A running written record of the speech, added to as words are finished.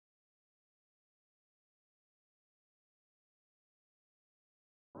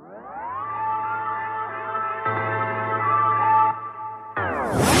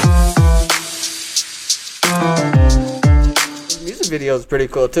video is pretty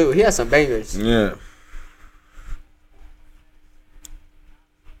cool too. He has some bangers. Yeah.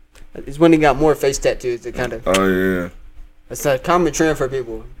 It's when he got more face tattoos. It kind of. Oh yeah. It's a common trend for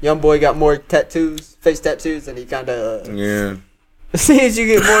people. Young boy got more tattoos, face tattoos, and he kind of. Yeah. As soon as you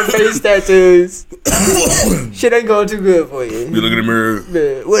get more face tattoos, shit ain't going too good for you. You look in the mirror.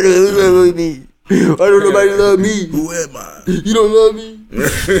 Man, what does that really mean? Why don't nobody love me? Who am I? You don't love me?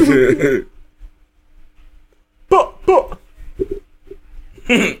 Bah.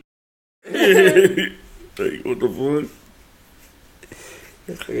 Like, what the fuck?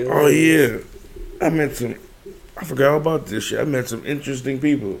 Oh yeah, I forgot all about this shit. I met some interesting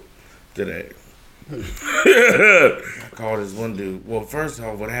people today. I called this one dude. Well, first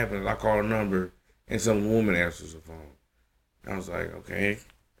off, what happened is I called a number and some woman answers the phone. I was like, okay,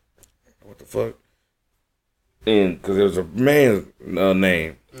 what the fuck? And because it was a man's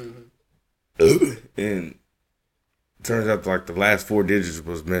name. Mm-hmm. And it turns out like the last 4 digits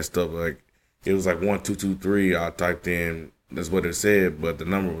was messed up. Like it was like 1223. I typed in, that's what it said, but the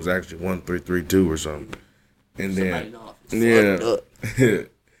number was actually 1332 or something. And then, yeah,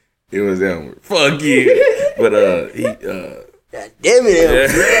 it was that one. Fuck you. But he God damn it,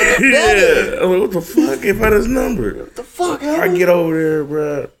 yeah. I'm like, what the fuck? If I had his number, what the fuck? I get over there,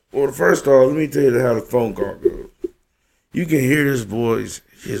 bro. Well, first off, let me tell you how the phone call goes. You can hear this voice.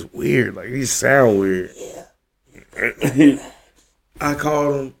 It's just weird. Like, he sound weird. Yeah. I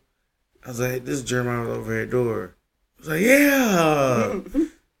called him. I was like, this is Jeremiah was over here door. I was like, yeah.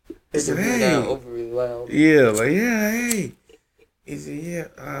 He said, hey. Overly loud. Yeah, like, yeah, hey. He said, yeah,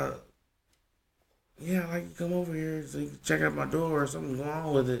 I'd like you to come over here so you can check out my door or something's going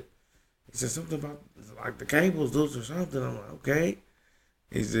on with it. He said something about, like, the cable's loose or something. I'm like, okay.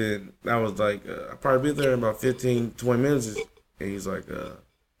 He said, I was like, I'll probably be there in about 15, 20 minutes. And he's like, and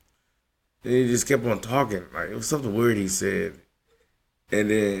he just kept on talking. Like, it was something weird he said.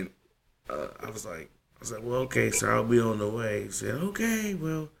 And then I was like, well, okay, so I'll be on the way. He said, okay,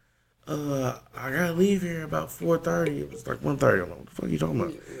 well, I gotta leave here about 4:30. It was like 1:30. I'm like, what the fuck are you talking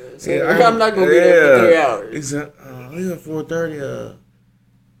about? Yeah, I'm not gonna be there for 3 hours. He said, leave at 4:30.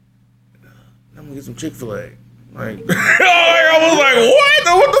 I'm gonna get some Chick-fil-A. Like, I was like, what?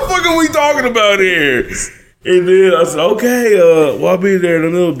 What the fuck are we talking about here? And then I said, okay, well, I'll be there in a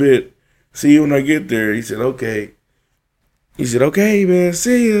little bit. See you when I get there. He said, okay. He said, okay, man,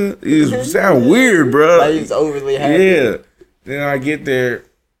 see ya. It sound weird, bro. Like he's overly happy. Yeah. Then I get there,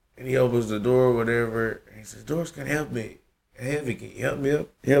 and he opens the door or whatever, and he says, doors can help me. Heavy, can you help me up?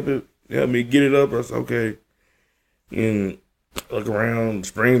 Help me get it up. I said, okay. And look around,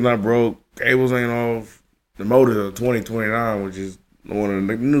 spring's not broke, cables ain't off. The motor's a 2029, which is one of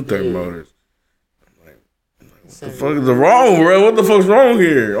the new type motors. I'm like, what the fuck is wrong, bro? What the fuck's wrong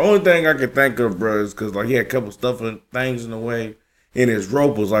here? Only thing I could think of, bro, is because like he had a couple things in the way, and his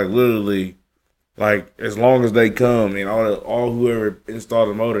rope was like literally like as long as they come, and all whoever installed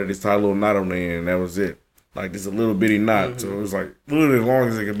the motor, just tied a little knot on the end, and that was it. Like just a little bitty knot. Mm-hmm. So it was like literally as long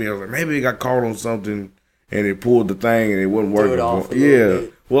as it could be. I was like, maybe it got caught on something, and it pulled the thing, and it wasn't working. Yeah.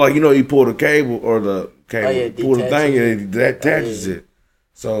 Well, like you pull the cable or the pull the thing and it attaches it.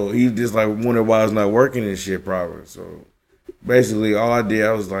 So he just like wondered why it's not working and shit probably. So basically all I did,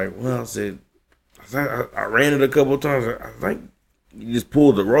 I was like, well, I ran it a couple of times. I think you just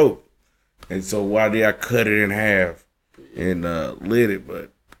pulled the rope. And so what I did, I cut it in half and lit it.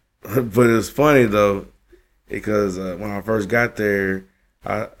 But it's funny though, because when I first got there,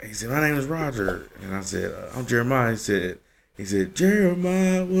 he said, my name is Roger. And I said, I'm Jeremiah. He said,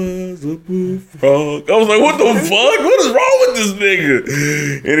 Jeremiah was a bullfrog. I was like, what the fuck? What is wrong with this nigga?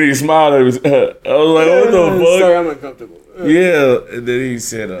 And then he smiled at me. I was like, what the fuck? Sorry, I'm uncomfortable. Yeah. And then he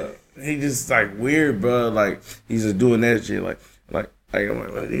said, he just like weird, bro. Like, he's just doing that shit. Like I'm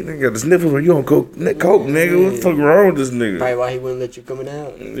like, you nigga got the sniffles or you on coke, nigga? What the fuck wrong with this nigga? Probably why he wouldn't let you coming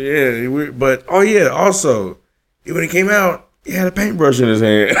out. Yeah, weird. But, also, when he came out, he had a paintbrush in his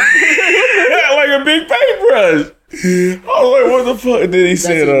hand. Like a big paintbrush. I was like, what the fuck? And then he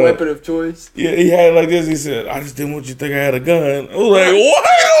said, his weapon of choice. Yeah, he had it like this. He said, I just didn't want you to think I had a gun. I was like, what?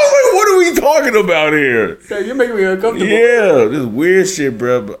 I was like, what are we talking about here? So you're making me uncomfortable. Yeah, this weird shit,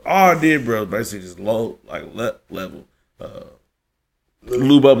 bro. But all I did, bro, basically just low, like level,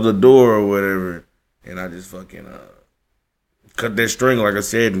 lube up the door or whatever, and I just fucking cut that string, like I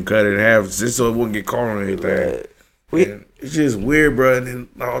said, and cut it in half just so it wouldn't get caught on anything. And it's just weird, bro. And then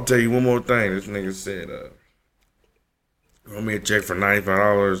I'll tell you one more thing. This nigga said, wrote me a check for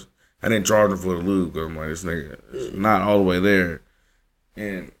 $95. I didn't charge him for the lube because I'm like, this nigga is not all the way there.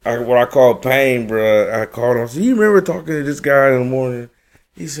 And when I called Payne, bro, I called him. I said, you remember talking to this guy in the morning?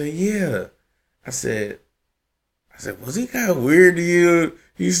 He said, yeah. I said, said, was he kind of weird to you?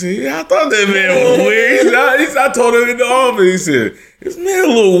 He said, yeah, I thought that man was weird. I told him in the office, he said, this man a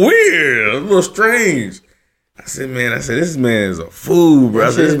little weird, a little strange. I said, this man is a fool, bro.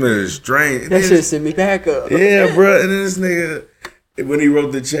 I said, this man is strange. That shit sent me back up. Yeah, bro. And then this nigga, when he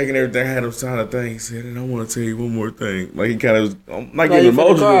wrote the check and everything, had him sign a thing. He said, and I want to tell you one more thing. Like, he kind of was, like, getting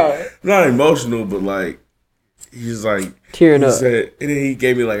emotional. Not emotional, but like, he was like, tearing up. Said, and then he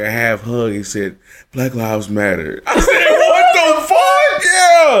gave me like a half hug. He said, Black Lives Matter. I said, what the fuck?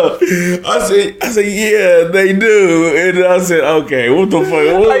 Yeah. I said, yeah, they do. And I said, okay, what the fuck?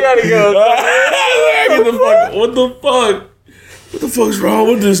 I gotta go. What the fuck? What the fuck's wrong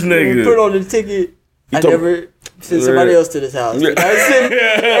with this nigga? Put on the ticket. I never send somebody else to this house. I send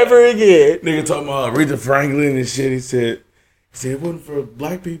ever again. Nigga talking about Aretha Franklin and shit. He said it wasn't for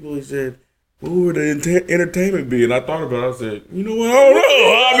black people. He said, what would the entertainment be? And I thought about it. I said, you know what? I don't know.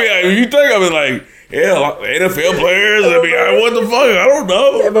 I mean, you think of it like, yeah, like NFL players. I mean, what the fuck? I don't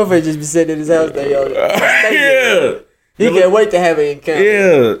know. That motherfucker just be sitting in his house there, yo. Yeah. He can't wait to have an encounter.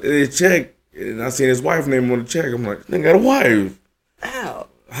 Yeah. And he checked, and I seen his wife name on the check. I'm like, nigga got a wife. How?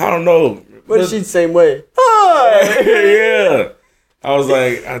 I don't know. What is she the same way? Hi. Yeah. I was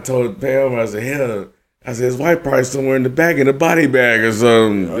like, I told Pam, I said, yeah. I said, his wife probably somewhere in the back in the body bag or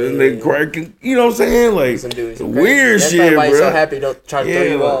something. Oh, yeah. They cracking, you know what I'm saying? Like, some weird That's shit, bro. That's so happy don't try to throw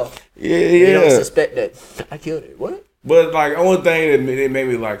you off. Yeah. You don't suspect that I killed it. What? But, like, only thing that made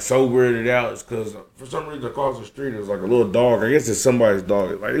me, like, so weirded out is because for some reason across the street, there's, like, a little dog. I guess it's somebody's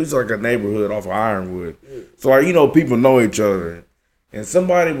dog. Like, it was, like, a neighborhood off of Ironwood. So, like, you know, people know each other. And some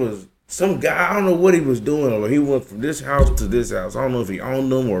guy, I don't know what he was doing. Or he went from this house to this house. I don't know if he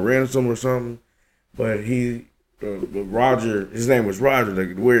owned them or rented them or something. But Roger, his name was Roger,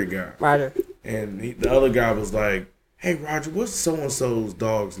 the weird guy. Roger. And the other guy was like, hey, Roger, what's so-and-so's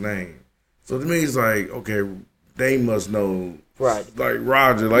dog's name? So to me, he's like, okay, they must know. Right. Like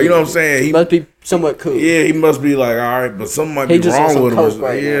Roger. Like, you know what I'm saying? He must be somewhat cool. Yeah, he must be like, all right, but something might be wrong with him.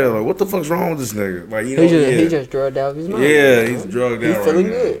 Right now. Like, what the fuck's wrong with this nigga? Like, you know, he just drugged out of his mind. Yeah, he's drugged out. He's feeling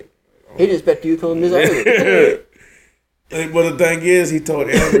good. He just expect you to tell him this other. But the thing is, he told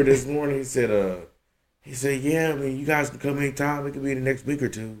Amber this morning, he said, yeah, I mean, you guys can come anytime. It could be the next week or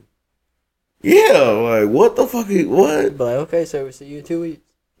two. Yeah, like, what the fuck? What? But okay, so we'll see you in 2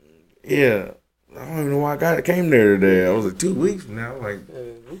 weeks. Yeah. I don't even know why I came there today. I was like, 2 weeks from now. Like,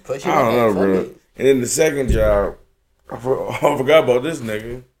 I don't know, bro. And then the second job, I forgot about this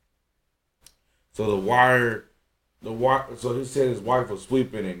nigga. So the wire, so he said his wife was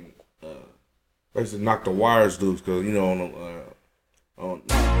sweeping and basically knocked the wires loose because, you know, on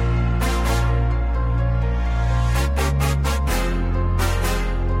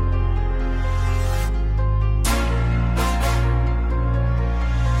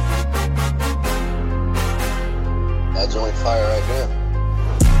joint fire right now.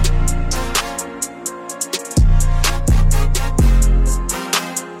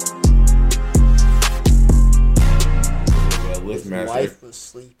 His wife was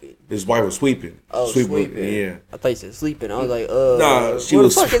sleeping. His wife was sweeping. Oh, sweeping. Yeah. I thought you said sleeping. I was like, nah, she what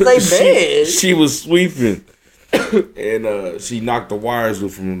was. The fuck is they bed? She was sweeping, and she knocked the wires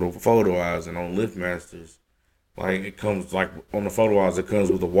loose from the photo eyes. And on LiftMasters, like it comes like on the photo eyes, it comes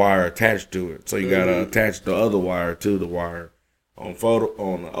with a wire attached to it. So you gotta attach the other wire to the wire. On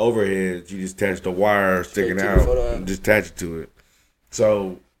the overhead, you just attach the wire sticking out and just attach it to it.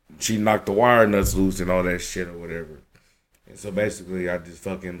 So she knocked the wire nuts loose and all that shit or whatever. And so basically, I just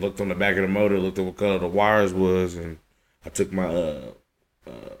fucking looked on the back of the motor, looked at what color the wires was, and I took my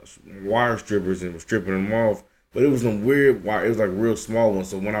wire strippers and was stripping them off. But it was some weird wire. It was like real small ones.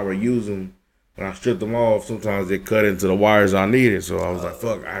 So when I would use them, when I stripped them off, sometimes they cut into the wires I needed. So I was like,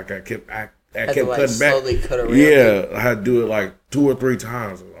 fuck, I kept cutting back. Cut around. Yeah, I had to do it like 2 or 3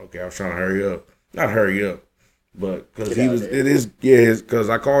 times. Okay, I was trying to hurry up. Not hurry up, but because because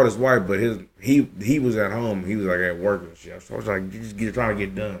I called his wife, but he was at home. He was like at work and shit. So I was like, just trying to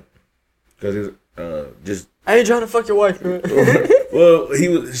get done. Because just. I ain't trying to fuck your wife, man. Well,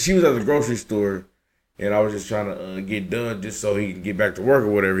 she was at the grocery store, and I was just trying to get done just so he can get back to work or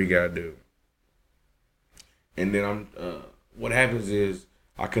whatever he got to do. And then what happens is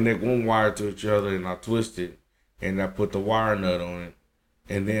I connect one wire to each other and I twist it and I put the wire nut on it.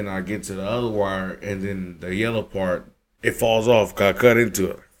 And then I get to the other wire and then the yellow part, it falls off because I cut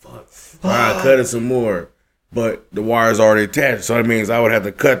into it. Fuck. I cut it some more. But the wire's already attached. So that means I would have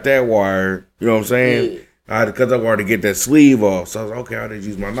to cut that wire. You know what I'm saying? Yeah. I had to cut that wire to get that sleeve off. So I was like, okay, I had to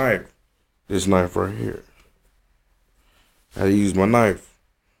use my knife. This knife right here. I had to use my knife.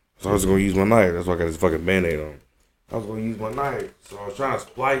 So I was going to use my knife. That's why I got this fucking Band-Aid on. I was going to use my knife. So I was trying to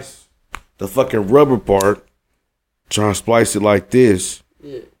splice the fucking rubber part trying to splice it like this.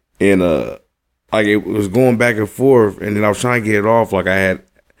 Yeah. And like it was going back and forth, and then I was trying to get it off. Like I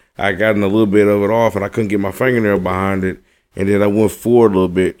gotten a little bit of it off, and I couldn't get my fingernail behind it. And then I went forward a little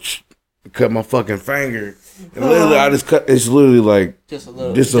bit, cut my fucking finger. And literally, I just cut. It's literally like just a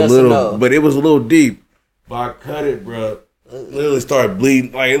little, enough. But it was a little deep. But I cut it, bro. Literally started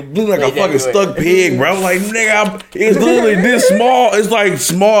bleeding. Like it bleeding like a fucking stuck pig, bro. I'm like, nigga, it's literally this small. It's like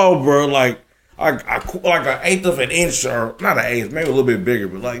small, bro. Like like an eighth of an inch, or not an eighth, maybe a little bit bigger,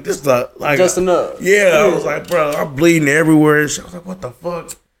 but like just like just enough. Yeah, I was like, bro, I'm bleeding everywhere. And shit. I was like, what the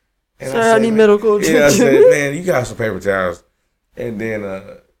fuck? And Sir, I need medical attention. Yeah, I said, man, you got some paper towels. And then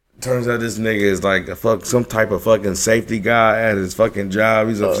turns out this nigga is like some type of fucking safety guy at his fucking job.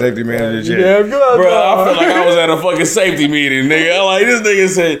 He's a safety manager. Yeah, good, bro, I feel like I was at a fucking safety meeting, nigga. Like this nigga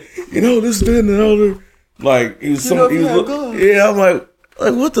said, this, that, and the other. Like he was yeah, I'm like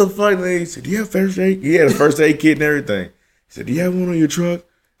what the fuck? And he said, do you have first aid? He had a first aid kit and everything. He said, do you have one on your truck?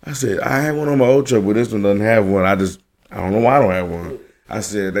 I said, I had one on my old truck, but this one doesn't have one. I don't know why I don't have one. I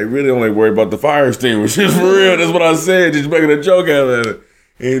said, they really only worry about the fire extinguishers. For real, that's what I said, just making a joke out of it.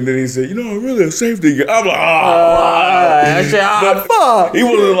 And then he said, I'm really a safety guy. I'm like, fuck. He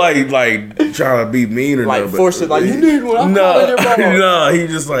wasn't like trying to be mean or nothing. Like force it, like, you need one. No, he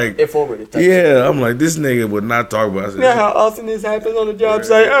just like, informative. Yeah, I'm like, this nigga would not talk about it. You know how often this happens on the job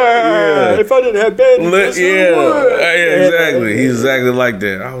site? If I didn't have bandits, yeah, exactly. He's exactly like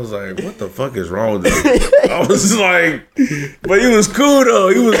that. I was like, what the fuck is wrong with this? I was like, but he was cool though.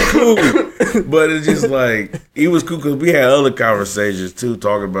 He was cool. But it's just like, he was cool because we had other conversations too,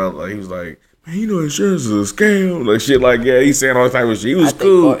 talking about like, he was like, man, insurance is a scam, like shit like that. He saying all type of shit. He was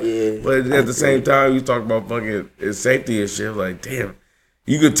cool, but at the same time, he was talking about fucking his safety and shit. Like, damn,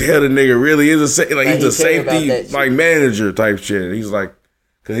 you could tell the nigga really is he's a safety like manager type shit. He's like,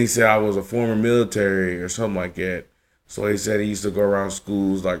 because he said I was a former military or something like that. So he said he used to go around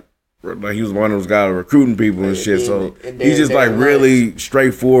schools like he was one of those guys recruiting people and shit. So he's just like really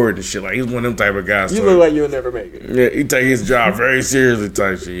straightforward and shit. Like he's one of them type of guys. You look like you'll never make it. Yeah, he take his job very seriously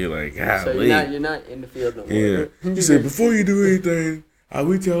type shit. You're like, so you're not in the field no more. Yeah. He said, before you do anything,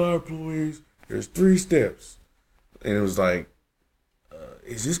 we tell our employees there's 3 steps. And it was like,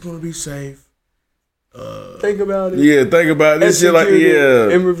 is this going to be safe? Think about it. Yeah, think about this shit like,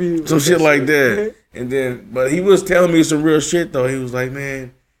 in review. Some shit like that. And then, but he was telling me some real shit though. He was like,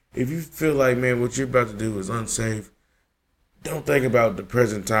 man, if you feel like, man, what you're about to do is unsafe, don't think about the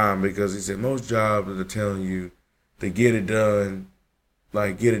present time, because he said most jobs are telling you to get it done,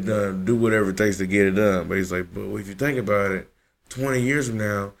 do whatever it takes to get it done. But he's like, but if you think about it, 20 years from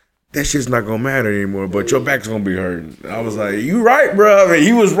now, that shit's not gonna matter anymore, but your back's gonna be hurting. I was like, you right, bro. I mean,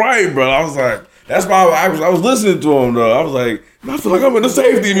 he was right, bro. I was like, that's why I was listening to him though. I was like, I feel like I'm in a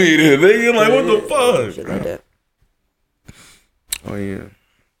safety meeting. Nigga, like, what the fuck? Shit like that. Oh yeah.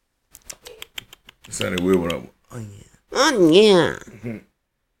 It sounded weird when Oh yeah.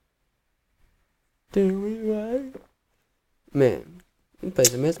 Do we right? Man, he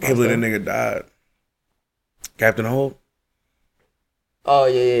plays a miss. Can't believe that nigga died. Captain Holt. Oh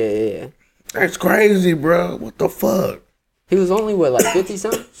yeah. That's crazy, bro. What the fuck? He was only what, like 50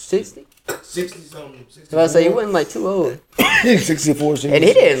 something, 60. 60 something. So I say he wasn't like too old. 64, 66. And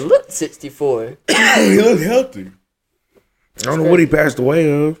he didn't look 64. He looked healthy. I don't know what he passed away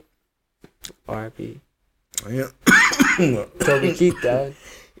of. R.I.P. Yeah. Kobe Keith died.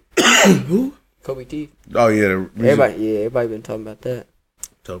 Who? Kobe Keith. Oh yeah. Everybody been talking about that.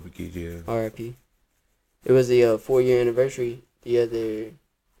 Toby Keith, yeah. R.I.P. It was the 4-year anniversary the other.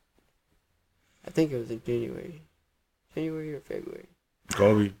 I think it was in January or February.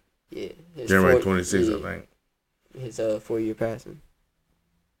 Kobe. Yeah. January 26th, I think. His 4-year passing.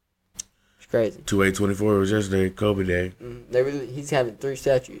 It's crazy. 2/8/24 was yesterday, Kobe Day. He's having 3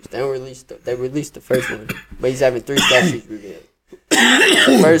 statues. They released the first one, but he's having 3 statues revealed.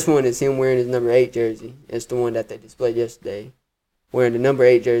 The first one is him wearing his number 8 jersey. It's the one that they displayed yesterday. Wearing the number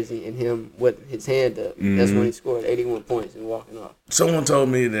 8 jersey and him with his hand up. Mm-hmm. That's when he scored 81 points and walking off. Someone told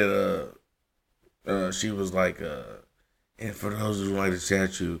me that she was like, and for those who like the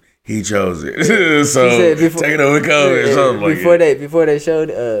statue, he chose it. So take it over Kobe or something like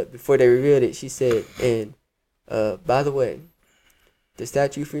that. Before they revealed it, she said, and by the way, the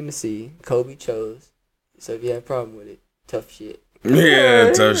statue from the sea, Kobe chose. So if you have a problem with it, tough shit.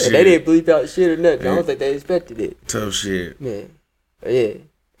 Yeah, tough shit. They didn't bleep out shit or nothing. I don't think they expected it. Tough shit. Man. Yeah.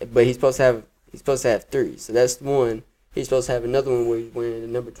 But he's supposed to have 3. So that's one. He's supposed to have another one where he's wearing the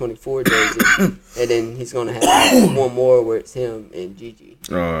number 24 jersey. And then he's gonna have one more where it's him and Gigi. It's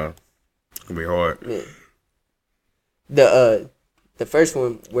gonna be hard. Yeah. The first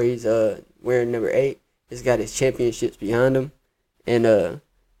one where he's wearing number 8, it's got his championships behind him, and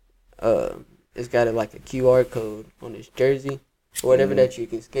it's got like a QR code on his jersey or whatever that you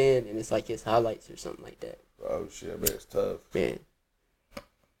can scan, and it's like his highlights or something like that. Oh shit, man, it's tough. Man,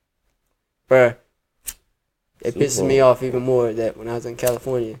 bruh, it pisses me off even more that when I was in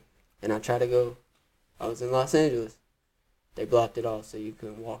California and I tried to go, I was in Los Angeles, they blocked it off so you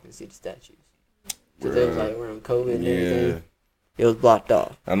couldn't walk and see the statues. Because it was like around COVID and everything. It was blocked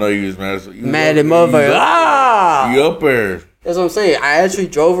off. I know you was mad. Mad at motherfucker. You up there? That's what I'm saying. I actually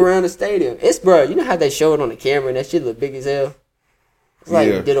drove around the stadium. It's, bro, you know how they show it on the camera and that shit look big as hell? It's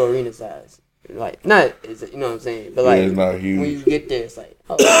like ditto arena size. Like, not, you know what I'm saying? But like, it's not huge. When you get there, it's like,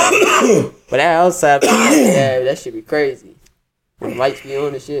 oh. But that outside, yeah, that shit be crazy. When the lights be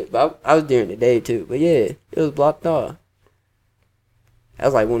on and shit. But I was during the day too. But yeah, it was blocked off. That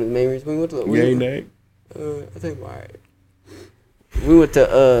was like one of the main reasons we went to the game day. I think alright. We went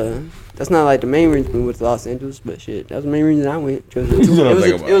to that's not like the main reason we went to Los Angeles, but shit, that was the main reason I went. It was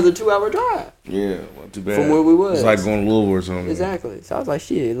a 2-hour drive. Yeah, wasn't too bad. From where we was. It's like going to Louisville or something. Exactly. So I was like,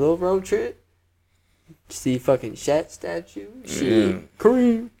 shit, a little road trip. See fucking Shaq statue. Shit.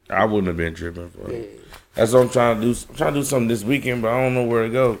 Kareem. I wouldn't have been tripping for it. Yeah. That's what I'm trying to do. I'm trying to do something this weekend, but I don't know where to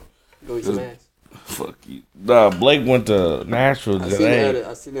go. Go eat some ass. Fuck you. Nah, Blake went to Nashville today.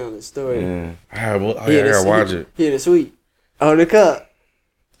 I seen that on the story. Yeah. I gotta watch it. He had a suite. Hold the cup.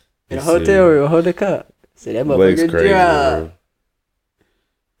 In a hotel room, hold the cup. See that Blake's motherfucker crazy, dry. bro.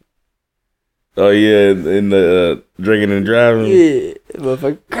 Oh yeah, in the drinking and driving. Yeah, that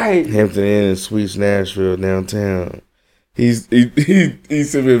motherfucker crazy. Hampton Inn and Suites Nashville downtown. He sent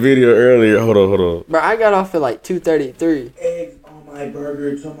me a video earlier. Hold on. Bro, I got off at like 2:33. Eggs on my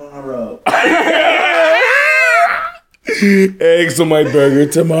burger tomorrow. Eggs on my burger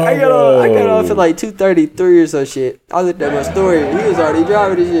tomorrow. I got off at like 2:33 or so shit. I looked at my story. He was already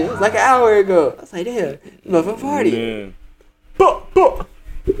driving this shit. It was like an hour ago. I was like, damn, motherfucker party. Yeah. Buh.